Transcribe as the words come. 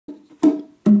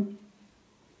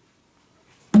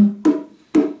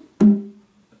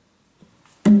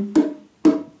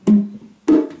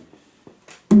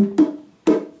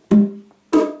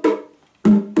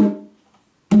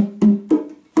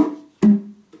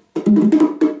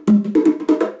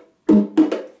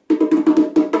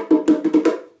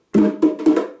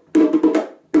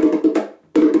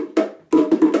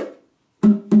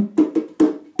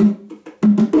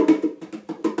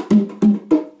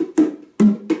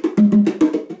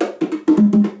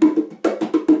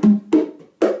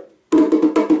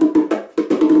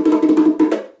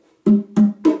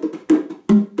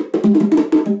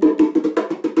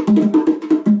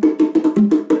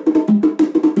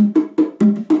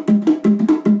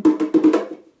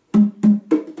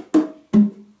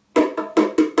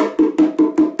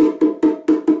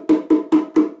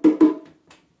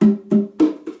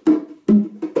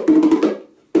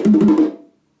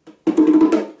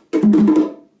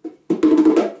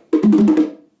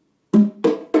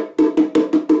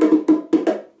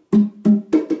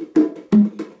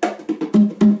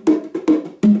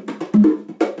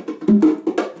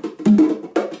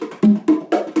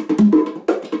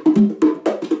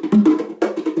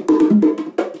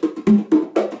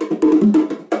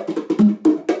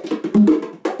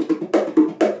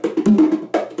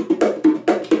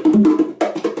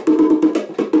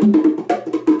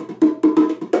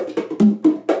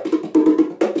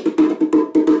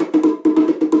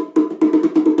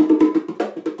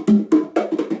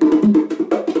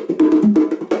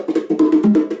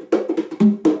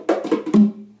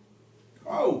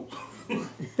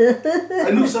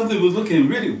I knew something was looking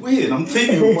really weird. I'm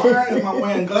thinking, why am I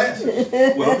wearing glasses?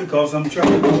 Well, because I'm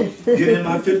trying to get in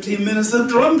my 15 minutes of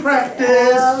drum practice.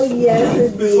 Oh, yes,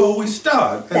 indeed. Before we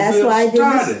start. That's why I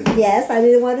didn't. Yes, I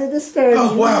didn't want to disturb you.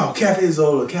 Oh, wow. Cafe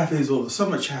Zola, Cafe Zola. So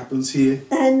much happens here.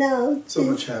 I know. So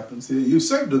much happens here. You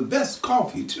serve the best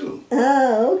coffee, too.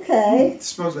 Oh, okay. It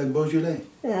smells like Beaujolais.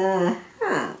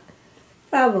 Uh-huh.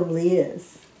 Probably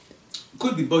is.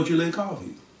 Could be Beaujolais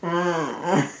coffee.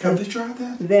 Ah. Have you tried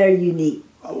that? Very unique.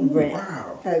 Oh, brand.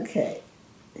 wow. Okay.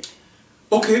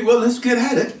 Okay, well, let's get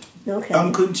at it. Okay.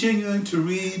 I'm continuing to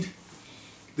read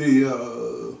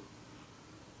the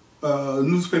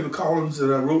newspaper columns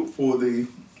that I wrote for the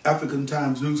African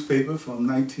Times newspaper from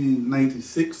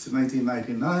 1996 to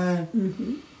 1999.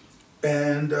 Mm-hmm.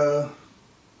 And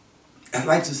I'd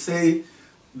like to say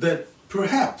that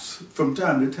perhaps from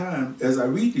time to time, as I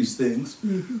read these things,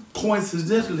 mm-hmm.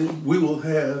 coincidentally, we will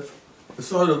have a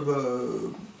sort of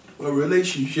a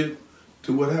relationship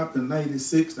to what happened in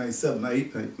 96, 97,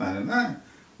 98, 99.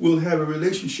 We'll have a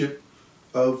relationship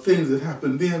of things that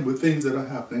happened then with things that are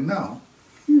happening now.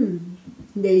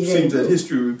 It seems that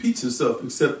history repeats itself,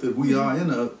 except that we are in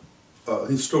a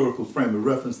historical frame of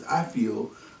reference, I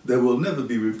feel, that will never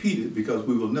be repeated because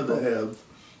we will never have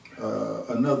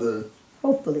another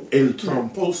hopefully El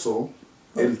Tromposo,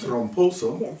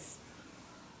 yes.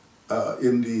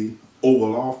 In the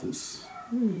Oval Office.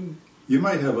 Mm-hmm. You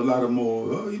might have a lot of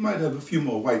more, you might have a few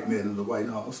more white men in the White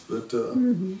House, but,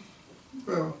 mm-hmm.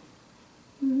 well.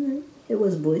 Mm-hmm. It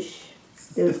was Bush.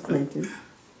 It was Clinton.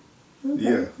 Okay.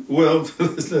 Yeah, well,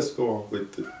 let's go on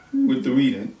with the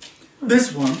reading.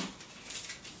 This one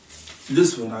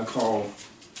I call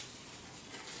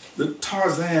the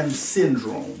Tarzan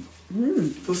Syndrome.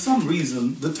 For some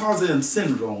reason, the Tarzan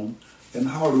Syndrome and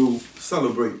how to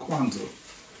celebrate Kwanzaa.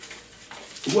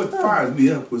 What fired me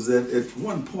up was that at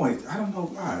one point, I don't know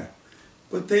why,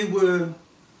 but they were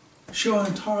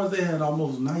showing Tarzan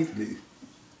almost nightly.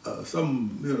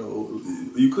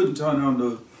 You couldn't turn on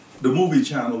the movie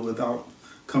channel without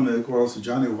coming across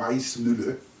Johnny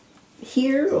Weissmuller.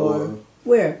 Here or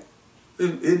where?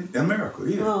 In America,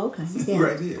 yeah. Oh, okay. Yeah.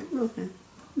 Right here. Okay.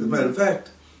 As a matter of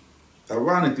fact,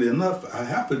 ironically enough, I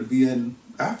happened to be in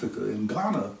Africa, in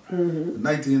Ghana, in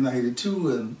 1992,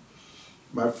 and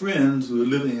my friends who were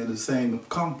living in the same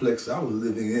complex I was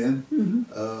living in,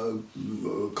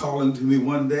 calling to me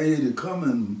one day to come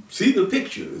and see the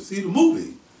picture, see the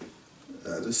movie,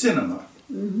 the cinema.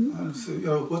 I said,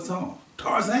 what's on?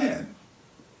 Tarzan.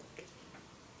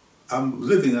 I'm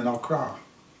living in Accra,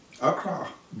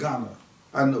 Ghana.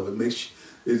 I know it makes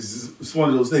it's one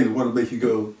of those things that want to make you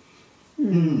go,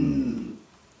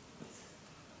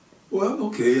 Well,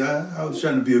 okay, I was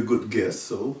trying to be a good guest,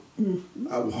 so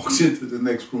I walked into the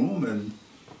next room and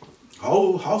a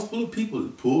whole house full of people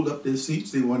had pulled up their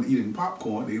seats. They weren't eating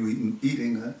popcorn, they were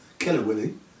eating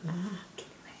Kelly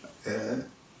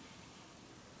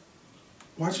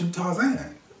watching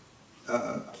Tarzan.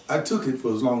 I took it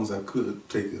for as long as I could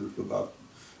take it, for about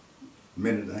a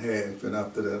minute and a half, and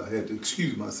after that I had to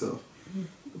excuse myself.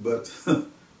 But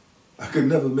I could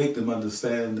never make them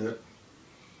understand that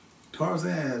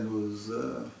Tarzan was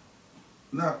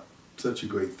not such a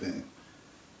great thing.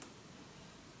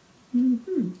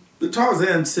 The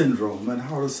Tarzan Syndrome and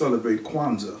how to celebrate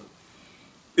Kwanzaa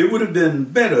It would have been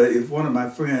better if one of my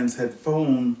friends had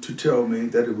phoned to tell me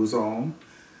that it was on.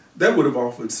 That would have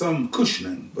offered some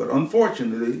cushioning, but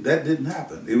unfortunately, that didn't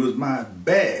happen. It was my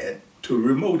bad to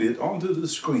remote it onto the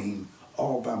screen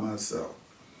all by myself.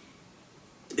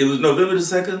 It was November the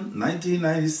 2nd,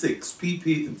 1996,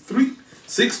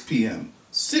 6 p.m.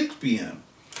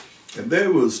 And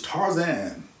there was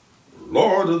Tarzan,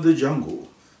 Lord of the Jungle,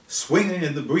 swinging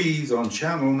in the breeze on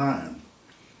Channel 9.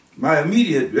 My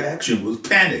immediate reaction was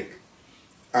panic.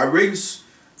 I raced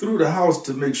through the house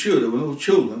to make sure there were no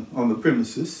children on the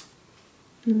premises,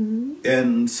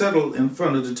 and settled in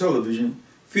front of the television,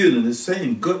 feeling the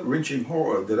same gut-wrenching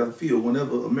horror that I feel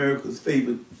whenever America's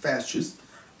favorite fascist,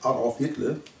 Adolf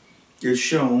Hitler, is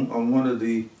shown on one of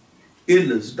the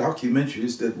endless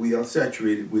documentaries that we are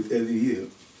saturated with every year.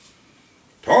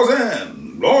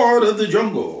 Tarzan, Lord of the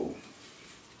Jungle.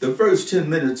 The first 10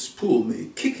 minutes pulled me,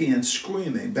 kicking and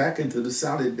screaming, back into the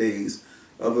solid days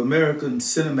of American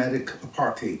cinematic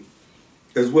apartheid,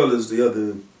 as well as the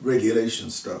other regulation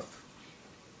stuff.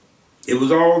 It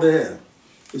was all there.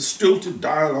 The stilted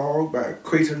dialogue by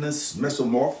cretinous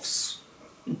mesomorphs,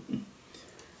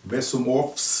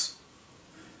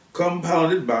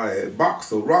 compounded by a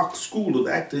box of rock school of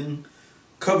acting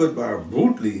covered by a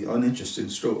brutally uninteresting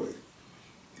story.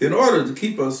 In order to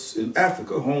keep us in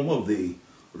Africa, home of the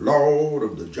Lord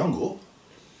of the Jungle,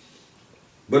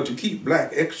 but to keep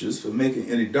black extras from making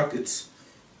any ducats,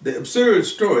 the absurd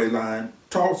storyline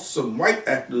tossed some white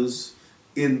actors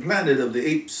in Planet of the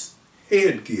Apes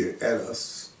headgear at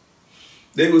us.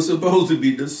 They were supposed to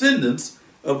be descendants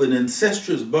of an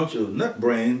incestuous bunch of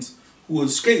nutbrains who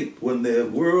escaped when their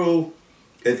world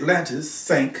Atlantis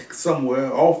sank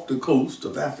somewhere off the coast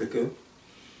of Africa.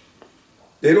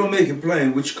 They don't make it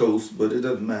plain which coast, but it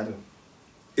doesn't matter.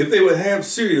 If they were half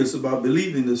serious about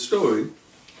believing the story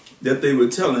that they were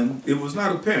telling, it was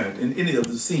not apparent in any of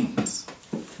the scenes.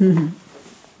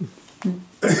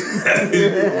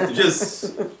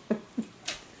 Just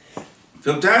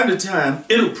from time to time,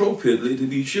 inappropriately to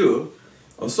be sure,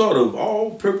 a sort of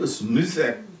all-purpose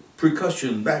music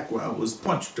percussion background was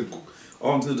punched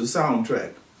onto the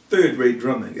soundtrack. Third-rate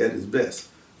drumming at its best.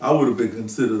 I would have been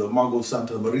considered a Mongo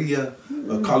Santa Maria,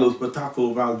 a Carlos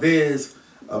Bataco Valdez,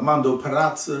 Armando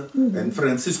Perazza, and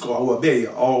Francisco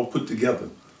Aguabella all put together.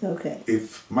 Okay.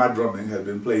 If my drumming had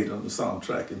been played on the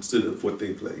soundtrack instead of what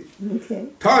they played. Okay.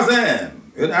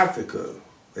 Tarzan in Africa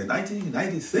in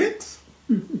 1996?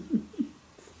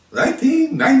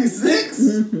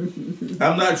 1996?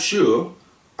 I'm not sure.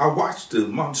 I watched the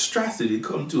monstrosity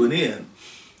come to an end,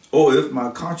 or if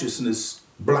my consciousness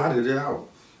blotted it out.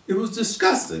 It was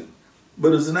disgusting.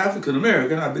 But as an African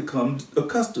American, I've become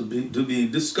accustomed to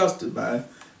being disgusted by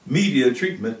media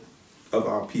treatment of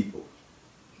our people.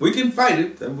 We can fight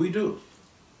it, and we do.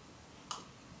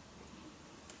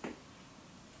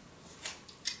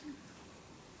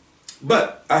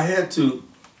 But I had to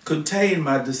contain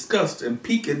my disgust and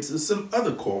peek into some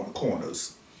other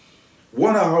corners.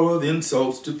 1 hour of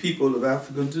insults to people of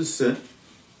African descent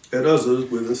and others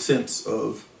with a sense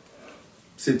of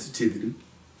sensitivity.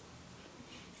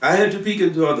 I had to peek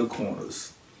into other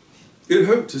corners. It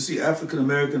hurt to see African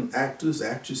American actors,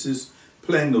 actresses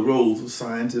playing the roles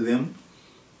assigned to them.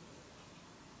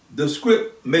 The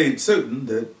script made certain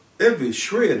that every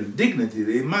shred of dignity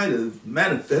they might have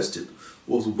manifested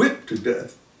was whipped to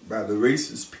death by the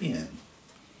racist pen.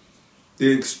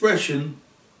 The expression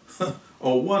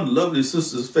on one lovely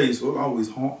sister's face will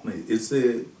always haunt me. It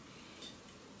said,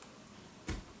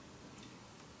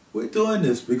 "We're doing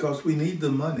this because we need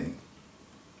the money.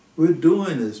 We're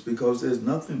doing this because there's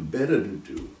nothing better to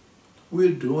do.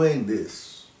 We're doing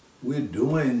this. We're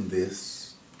doing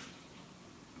this."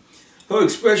 Her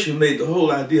expression made the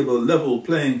whole idea of a level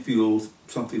playing field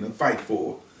something to fight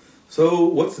for. So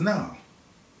what's now?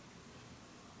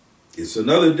 It's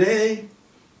another day,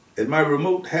 and my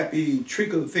remote happy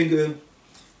trigger finger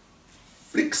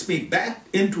flicks me back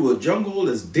into a jungle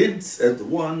as dense as the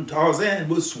one Tarzan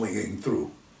was swinging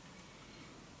through.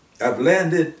 I've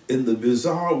landed in the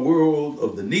bizarre world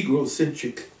of the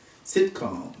Negro-centric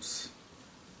sitcoms,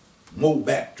 more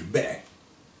back to back.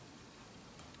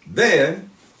 There,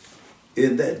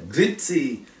 in that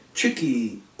glitzy,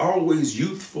 tricky, always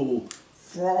youthful,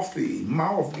 frothy,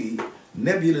 mouthy,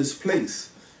 nebulous place,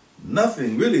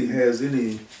 nothing really has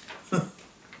any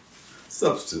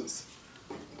substance.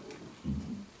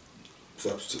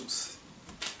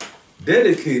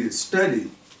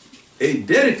 A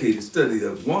dedicated study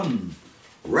of one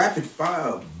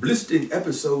rapid-fire, blistering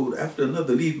episode after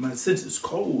another leave my senses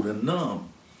cold and numb.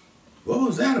 What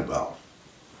was that about?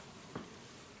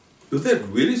 Was that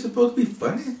really supposed to be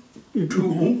funny? To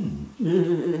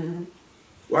whom?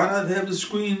 Why not have the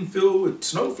screen filled with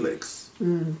snowflakes?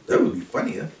 That would be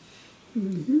funnier.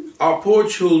 Our poor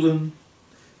children,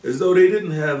 as though they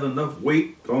didn't have enough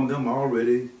weight on them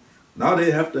already, now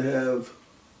they have to have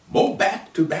more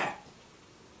back to back.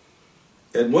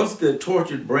 And once their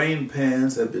tortured brain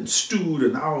pans have been stewed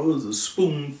in hours of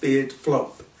spoon-fed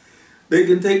fluff, they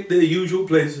can take their usual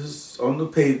places on the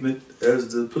pavement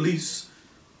as the police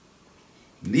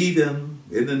knee them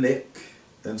in the neck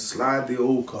and slide the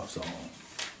old cuffs on,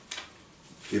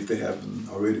 if they haven't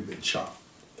already been shot.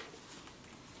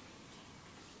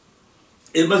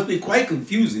 It must be quite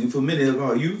confusing for many of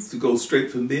our youth to go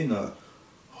straight from being a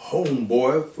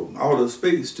homeboy from outer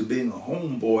space to being a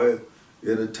homeboy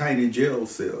in a tiny jail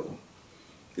cell.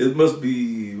 It must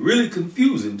be really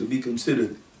confusing to be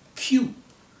considered cute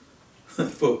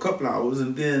for a couple hours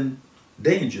and then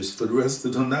dangerous for the rest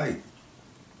of the night.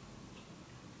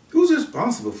 Who's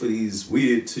responsible for these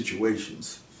weird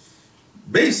situations?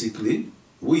 Basically,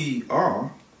 we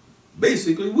are.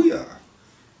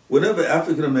 Whenever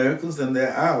African Americans and their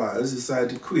allies decide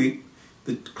to create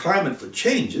the climate for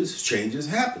changes, changes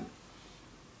happen.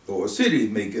 Or a city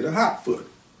may get a hot foot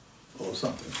or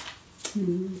something.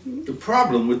 The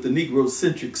problem with the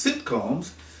Negro-centric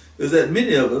sitcoms is that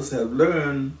many of us have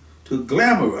learned to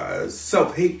glamorize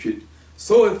self-hatred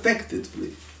so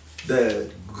effectively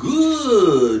that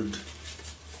good,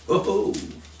 oh,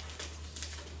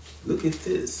 look at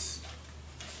this.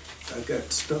 I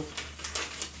got stuff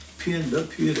pinned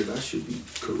up here that I should be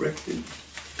correcting.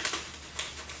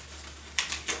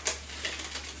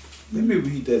 Let me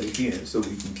read that again so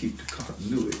we can keep the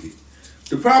continuity.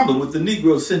 The problem with the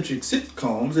Negro-centric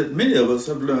sitcoms is that many of us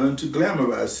have learned to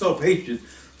glamorize self-hatred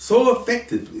so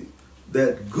effectively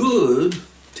that good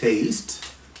taste,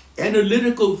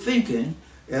 analytical thinking,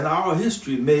 and our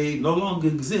history may no longer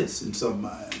exist in some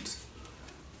minds.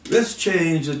 Let's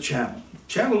change the channel.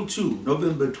 Channel 2,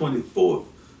 November 24th,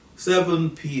 7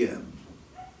 p.m.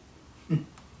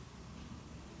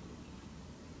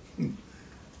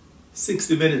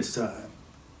 60 Minutes time.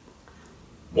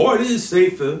 Morty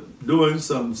Safer doing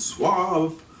some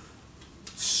suave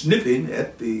snipping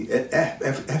at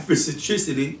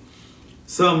Afrocentricity.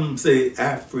 Some say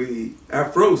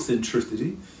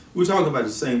Afrocentricity. We're talking about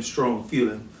the same strong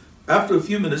feeling. After a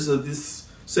few minutes of this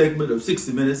segment of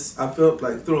 60 Minutes, I felt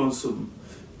like throwing some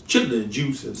chitlin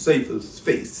juice in Safer's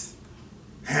face.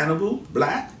 Hannibal,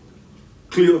 black.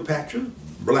 Cleopatra,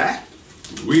 black.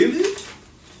 Really?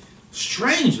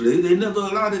 Strangely, they never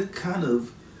allowed that kind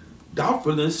of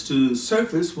doubtfulness to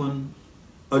surface when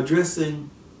addressing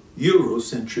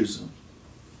Eurocentrism.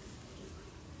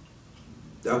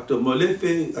 Dr.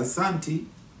 Molefe Asante,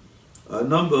 a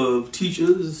number of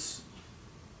teachers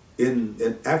in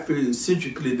an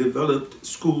Afrocentrically developed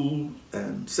school,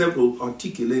 and several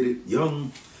articulate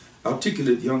young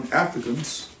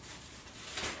Africans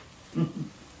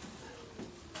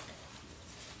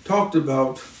talked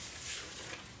about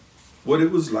what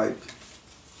it was like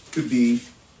to be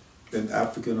an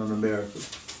African in America.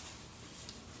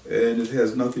 And it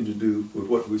has nothing to do with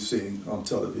what we're seeing on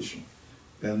television.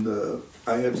 And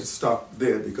I had to stop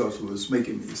there because it was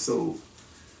making me so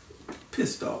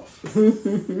pissed off. I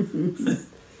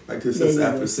guess that's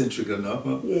Afrocentric enough,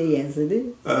 huh? Yeah, yes, it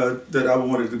is. That I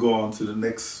wanted to go on to the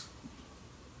next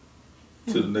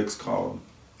column.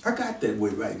 I got that way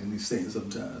right in these things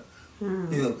sometimes. You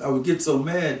know, I would get so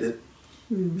mad that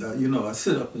you know, I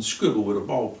sit up and scribble with a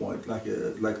ballpoint like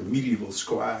a medieval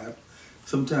scribe.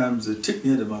 Sometimes the tip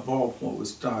end of my ballpoint would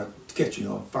start catching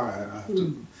on fire. I have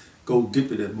to go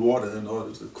dip it in water in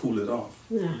order to cool it off.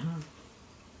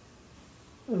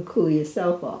 Or cool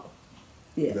yourself off.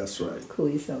 Yeah. That's right. Cool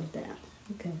yourself down.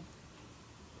 Okay.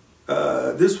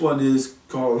 This one is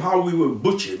called How We Were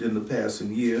Butchered in the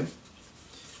Passing Year.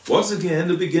 Once again,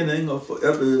 the beginning of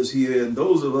forever is here, and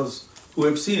those of us who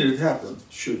have seen it happen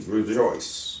should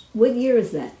rejoice. What year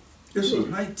is that? This was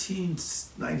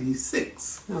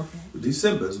 1996. Okay.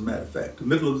 December, as a matter of fact, the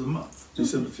middle of the month,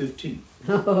 December 15th,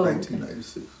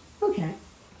 1996. Okay.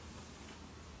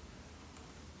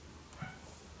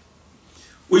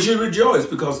 We should rejoice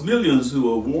because millions who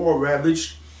are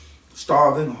war-ravaged,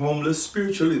 starving, homeless,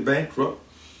 spiritually bankrupt,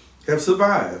 have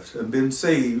survived and been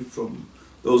saved from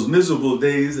those miserable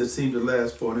days that seem to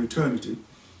last for an eternity.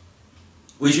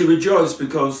 We should rejoice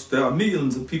because there are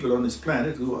millions of people on this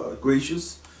planet who are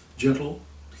gracious, gentle,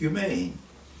 humane.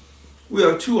 We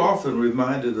are too often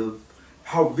reminded of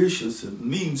how vicious and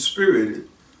mean-spirited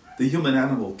the human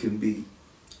animal can be.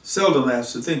 Seldom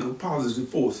asked to think of positive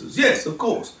forces. Yes, of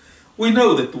course, we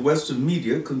know that the Western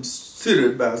media,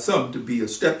 considered by some to be a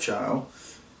stepchild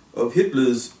of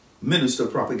Hitler's minister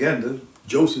of propaganda,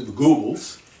 Joseph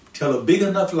Goebbels, Tell a big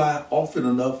enough lie often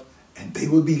enough, and they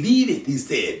will believe it, he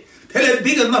said. Tell a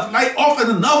big enough lie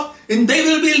often enough, and they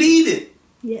will believe it.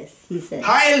 Yes, he said.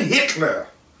 Heil Hitler.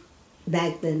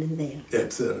 Back then and there.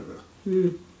 Etc.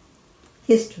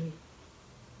 History.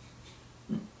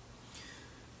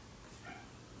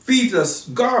 Feed us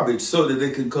garbage so that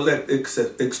they can collect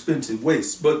expensive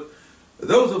waste. But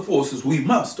those are forces we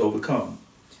must overcome.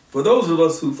 For those of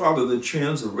us who follow the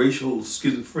trends of racial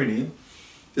schizophrenia,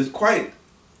 it's quite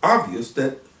obvious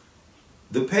that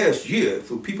the past year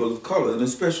for people of color, and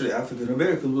especially African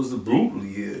Americans, was a brutal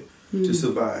year to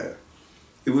survive.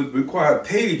 It would require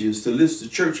pages to list the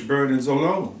church burnings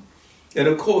alone. And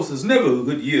of course, it's never a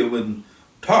good year when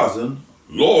Tarzan,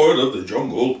 Lord of the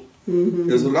Jungle,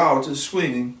 is allowed to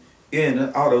swing in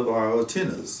and out of our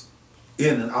antennas,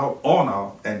 in and out on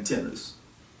our antennas.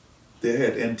 They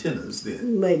had antennas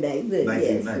then. Way back then,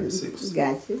 1996.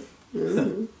 Yes.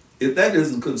 Gotcha. If that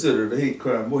isn't considered a hate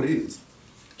crime, what is?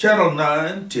 Channel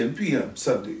 9, 10 p.m.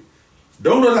 Sunday.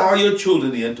 Don't allow your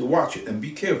children in to watch it, and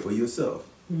be careful yourself.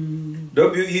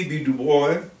 W.E.B. Du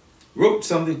Bois wrote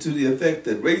something to the effect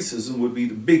that racism would be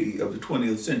the biggie of the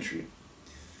 20th century.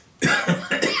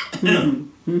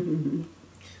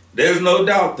 There's no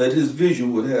doubt that his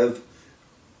vision would have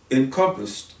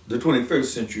encompassed the 21st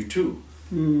century too.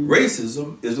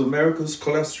 Racism is America's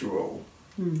cholesterol.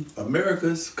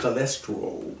 America's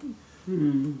cholesterol.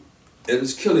 It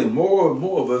is killing more and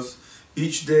more of us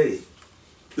each day.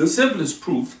 The simplest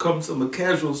proof comes from a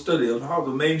casual study of how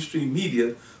the mainstream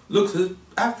media looks at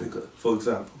Africa, for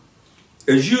example.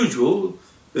 As usual,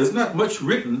 there's not much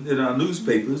written in our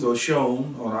newspapers or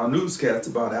shown on our newscasts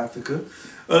about Africa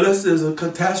unless there's a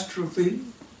catastrophe,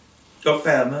 a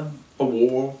famine, a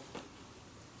war,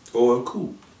 or a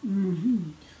coup.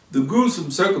 The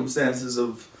gruesome circumstances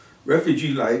of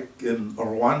refugee life in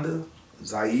Rwanda,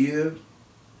 Zaire,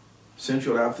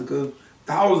 Central Africa,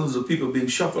 thousands of people being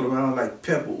shuffled around like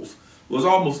pebbles, was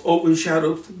almost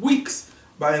overshadowed for weeks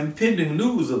by impending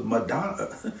news of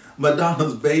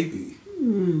Madonna's baby.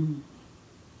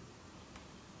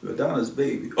 Madonna's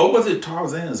baby. Or was it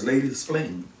Tarzan's latest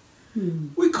fling?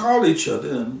 We call each other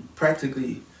and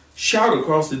practically shout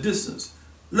across the distance,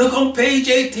 "Look on page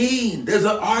 18, there's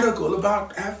an article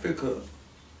about Africa."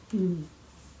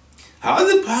 How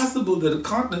is it possible that a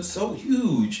continent so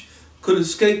huge could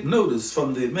escape notice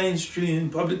from the mainstream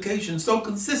publication so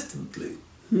consistently?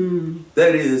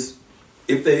 That is,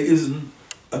 if there isn't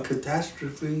a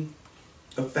catastrophe,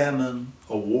 a famine,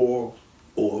 a war,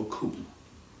 or a coup.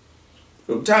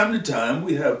 From time to time,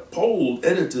 we have polled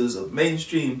editors of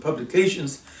mainstream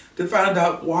publications to find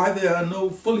out why there are no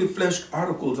fully fleshed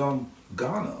articles on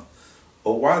Ghana,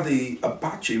 or why the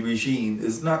Abacha regime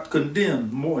is not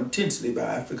condemned more intensely by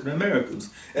African Americans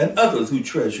and others who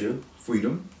treasure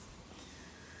freedom.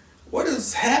 What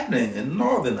is happening in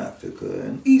Northern Africa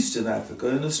and Eastern Africa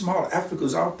and the small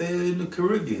Africas out there in the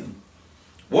Caribbean?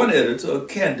 One editor, a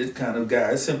candid kind of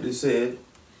guy, simply said,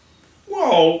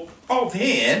 "Well,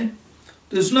 offhand,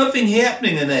 there's nothing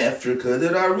happening in Africa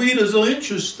that our readers are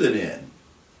interested in."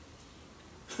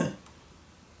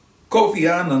 Kofi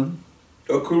Annan,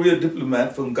 a career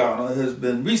diplomat from Ghana, has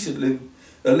been recently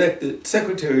elected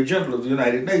Secretary General of the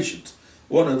United Nations.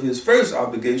 One of his first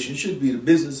obligations should be the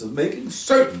business of making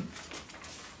certain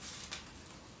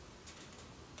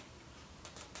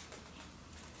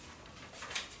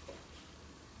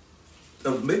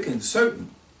making certain.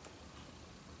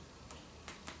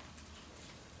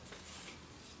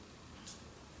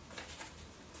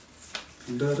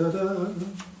 I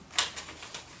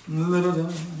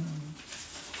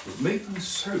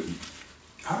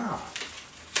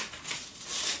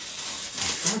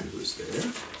thought it was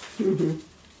there.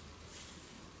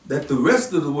 That the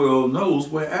rest of the world knows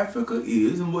where Africa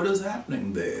is and what is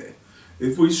happening there.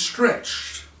 If we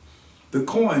stretched the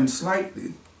coin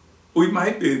slightly, we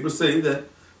might be able to say that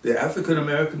the African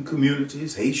American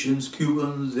communities, Haitians,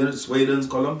 Cubans, Venezuelans,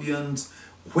 Colombians,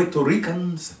 Puerto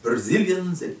Ricans,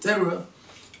 Brazilians, etc.,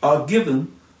 are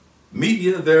given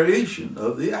media variation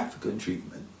of the African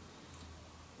treatment.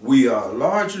 We are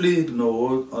largely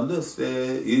ignored unless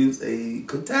there is a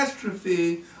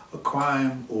catastrophe, a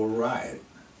crime, or riot.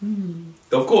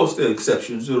 Of course, there are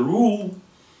exceptions to the rule.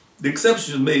 The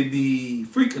exceptions may be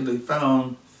frequently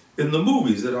found in the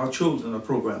movies that our children are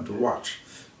programmed to watch.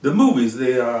 The movies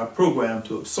they are programmed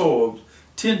to absorb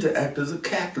tend to act as a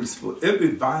catalyst for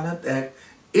every violent act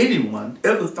anyone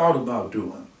ever thought about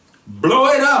doing. Blow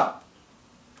it up,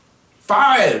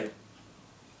 fire it,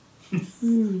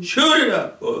 shoot it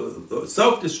up, or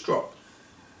self-destruct.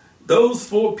 Those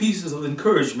four pieces of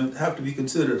encouragement have to be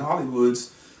considered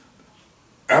Hollywood's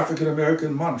African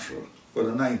American mantra for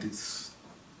the 90s.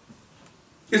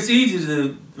 It's easy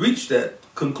to reach that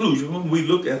conclusion when we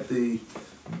look at the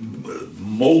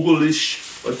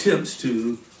mogul-ish attempts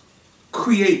to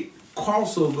create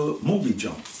crossover movie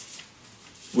jumps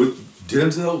with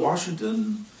Denzel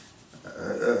Washington,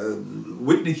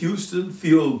 Whitney Houston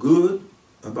feel good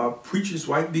about Preacher's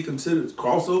Wife be considered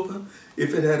crossover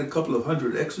if it had a couple of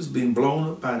hundred extras being blown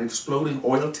up by an exploding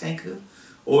oil tanker,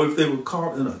 or if they were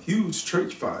caught in a huge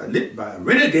church fire lit by a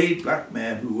renegade black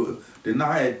man who were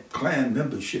denied Klan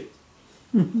membership.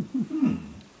 Maybe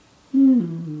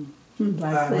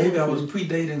I was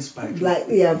predating Spike.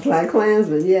 Black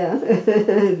Klansman, yeah.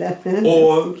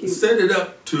 Or set it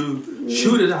up to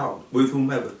shoot it out with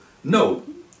whomever. No,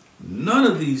 none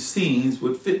of these scenes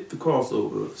would fit the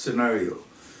crossover scenario.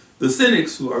 The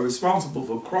cynics who are responsible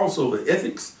for crossover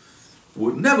ethics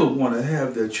would never want to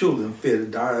have their children fed a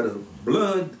diet of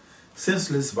blood,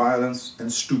 senseless violence,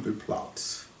 and stupid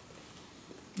plots.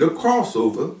 The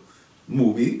crossover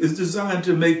movie is designed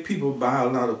to make people buy a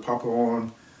lot of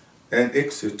popcorn and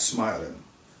exit smiling.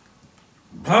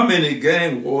 How many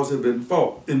gang wars have been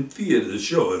fought in theaters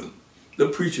showing The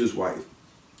Preacher's Wife,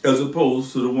 as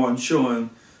opposed to the one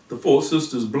showing the four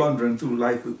sisters blundering through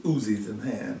life with Uzis in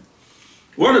hand?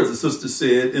 One of the sisters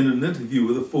said in an interview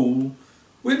with a fool,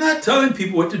 "We're not telling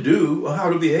people what to do or how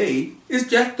to behave. It's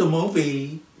just a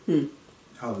movie."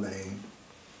 How lame.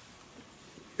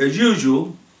 As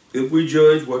usual, if we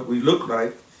judge what we look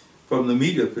like from the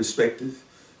media perspective,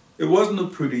 it wasn't a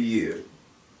pretty year.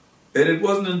 And it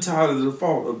wasn't entirely the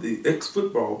fault of the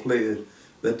ex-football player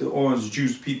that the orange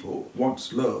juice people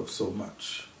once loved so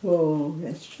much. Oh,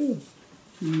 that's true.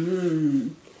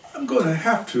 I'm going to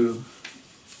have to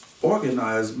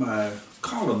organize my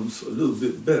columns a little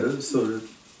bit better so that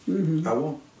I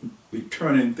won't be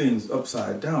turning things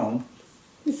upside down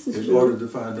in order to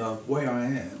find out where I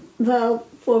am. Well,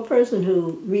 for a person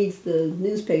who reads the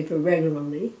newspaper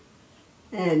regularly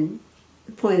and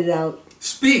pointed out...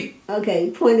 Speak!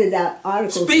 Okay, pointed out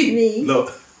articles Speak. to me. No.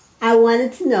 I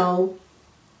wanted to know,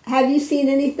 have you seen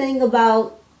anything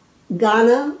about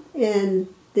Ghana and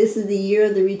this is the year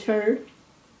of the return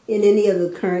in any of the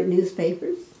current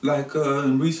newspapers? Like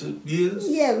in recent years?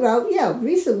 Yeah, well, yeah,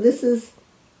 recent. This is,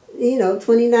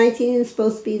 2019 is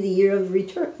supposed to be the year of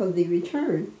return for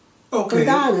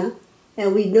Ghana.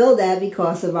 And we know that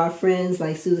because of our friends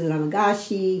like Susan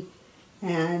Amagashi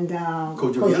and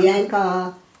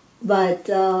Kojianka. But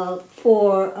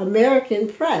for American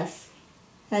press,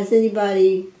 has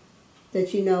anybody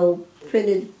that you know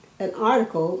printed an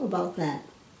article about that?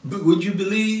 But would you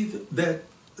believe that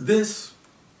this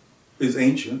is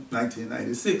ancient,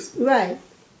 1996? Right.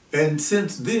 And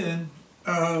since then,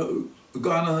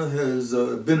 Ghana has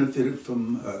benefited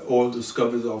from oil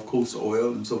discoveries off Coast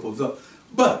Oil and so forth.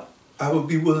 But I would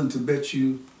be willing to bet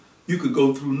you could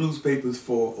go through newspapers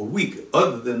for a week,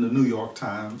 other than the New York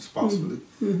Times, possibly,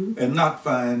 and not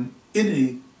find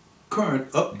any current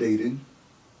updating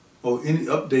or any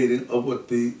updating of what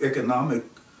the economic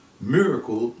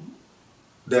miracle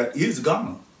that is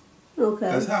Ghana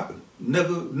has happened.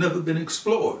 Never been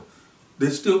explored.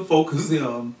 They're still focusing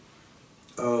on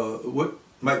what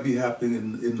might be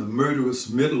happening in the murderous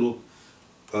middle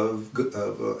of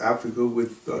Africa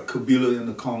with Kabila in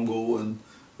the Congo and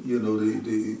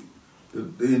the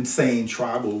insane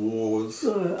tribal wars.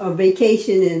 Or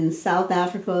vacation in South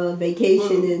Africa,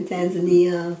 vacation in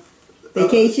Tanzania,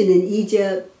 vacation in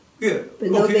Egypt. Yeah, but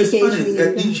no it's funny,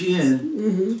 vacation at each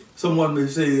end, someone may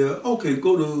say, okay,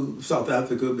 go to South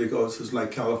Africa because it's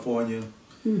like California.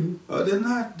 They're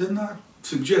not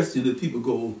suggesting that people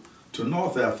go to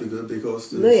North Africa because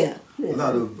there's a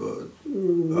lot of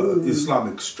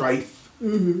Islamic strife.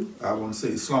 I want to say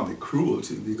Islamic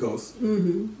cruelty because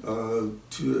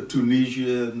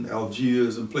Tunisia and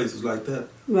Algiers and places like that.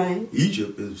 Right.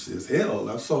 Egypt is hell.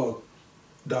 I saw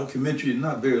a documentary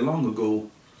not very long ago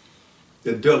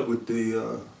that dealt with the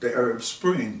Arab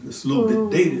Spring. It's a little bit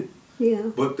dated.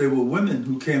 Yeah. But there were women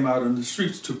who came out on the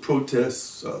streets to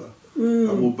protest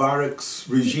Mubarak's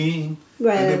regime.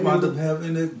 Right. And they wound up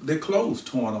having their clothes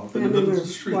torn off in the middle of the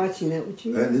street. Watching that with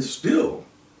you. And it's still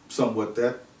somewhat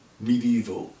that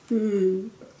medieval.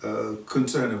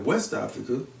 Concerning West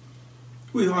Africa,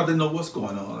 we hardly know what's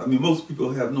going on. I mean, most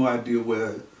people have no idea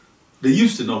where. They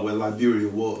used to know where Liberia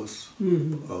was,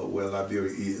 where Liberia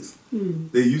is.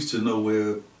 They used to know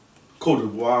where Cote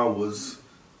d'Ivoire was,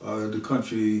 the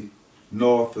country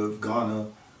north of Ghana,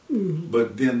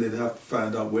 but then they'd have to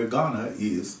find out where Ghana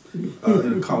is.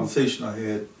 In a conversation I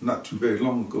had not too very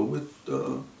long ago with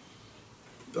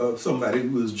somebody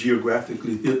who was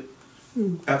geographically hip,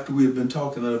 after we had been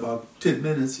talking in about 10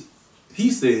 minutes,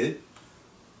 he said,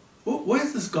 well,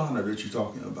 where's this Ghana that you're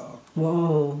talking about?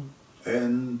 Whoa.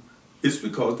 And it's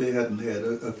because they hadn't had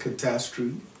a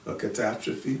catastrophe,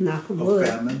 Knock on a wood.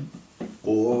 famine,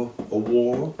 or a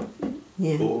war,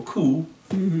 or a coup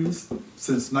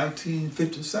since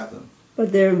 1957.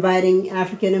 But they're inviting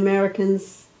African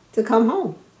Americans to come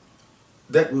home.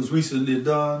 That was recently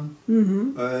done,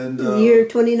 and Year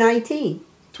 2019.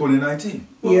 2019.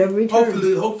 Well, Year of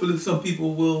return. hopefully, some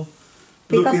people will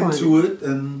Pick look up on into it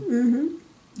and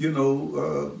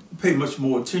pay much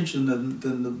more attention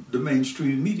than the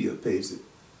mainstream media pays it.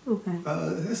 Okay.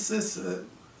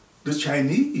 The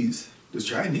Chinese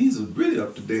are really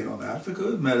up to date on Africa.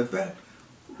 As a matter of fact,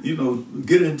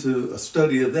 get into a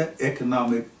study of that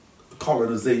economic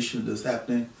colonization that's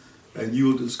happening, and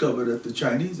you'll discover that the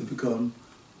Chinese have become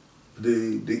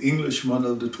the Englishmen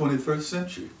of the 21st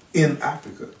century in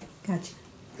Africa. Gotcha.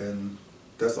 And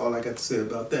that's all I got to say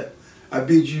about that. I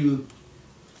bid you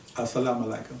assalamu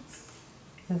alaikum.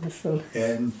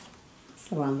 And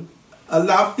Salami.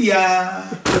 alafia.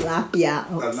 Alafia.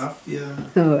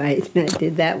 Alafia. All right. I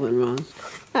did that one wrong.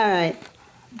 All right.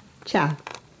 Ciao.